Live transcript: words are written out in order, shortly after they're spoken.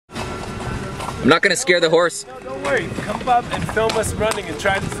I'm not gonna scare the horse. No, don't worry. Come up and film us running and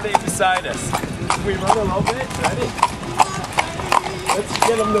try to stay beside us. Can we run a little bit? Ready? Let's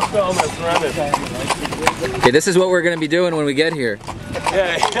get him to film us running. Okay, this is what we're gonna be doing when we get here.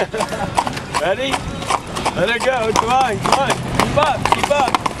 Okay. Ready? Let her go. Come on, come on. Keep up, keep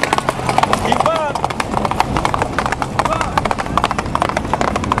up. Keep up. Keep up.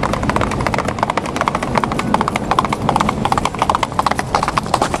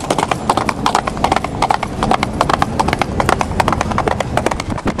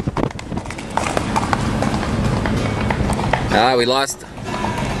 Ah, we lost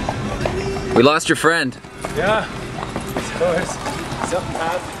your friend. Yeah. His horse. Something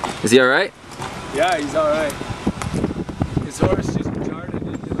happened. Is he alright? Yeah, he's alright. His horse just darted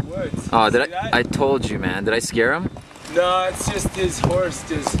into the woods. Oh, I See told you, man. Did I scare him? No, it's just his horse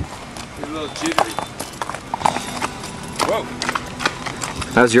just a little jittery. Whoa.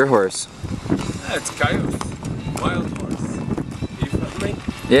 How's your horse? That's Coyote. Wild horse. Are you filming?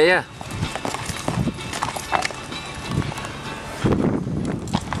 Yeah, yeah.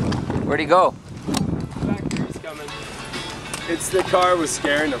 Where'd he go? Back here, he's coming. It's the car was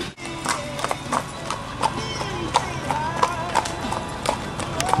scaring him.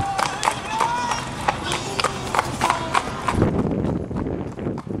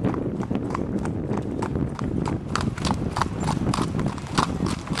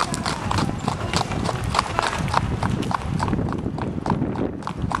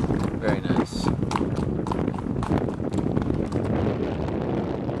 Very nice.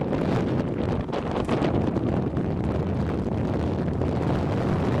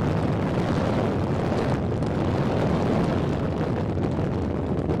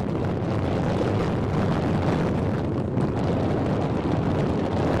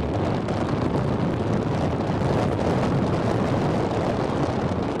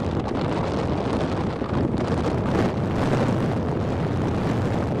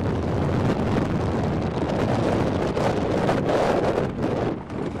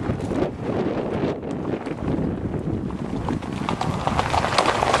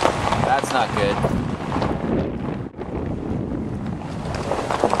 That's not good.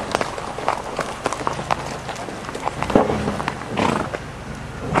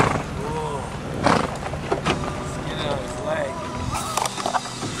 Whoa. Skin on his leg.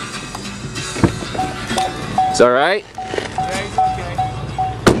 It's alright? Yeah, he's okay.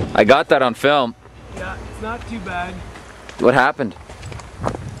 I got that on film. Yeah, it's not too bad. What happened?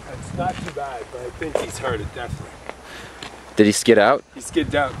 It's not too bad, but I think he's hurt it definitely. Did he skid out? He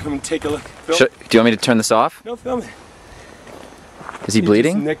skidded out. Come and take a look. Film. Do you want me to turn this off? No, film it. Is he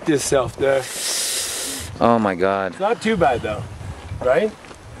bleeding? Just nicked himself there. Oh my god. It's not too bad though, right?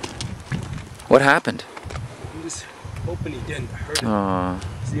 What happened? I'm just hoping he didn't hurt him. Oh.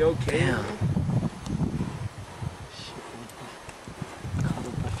 Is he okay? Damn.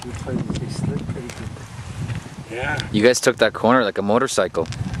 Yeah. You guys took that corner like a motorcycle.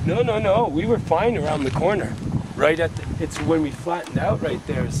 No, no, no. We were fine around the corner. Right at the, it's when we flattened out right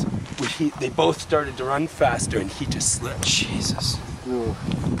there. They both started to run faster and he just slipped. Jesus.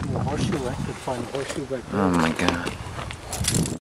 Horseshoe, I could find horseshoe back there. Oh my god.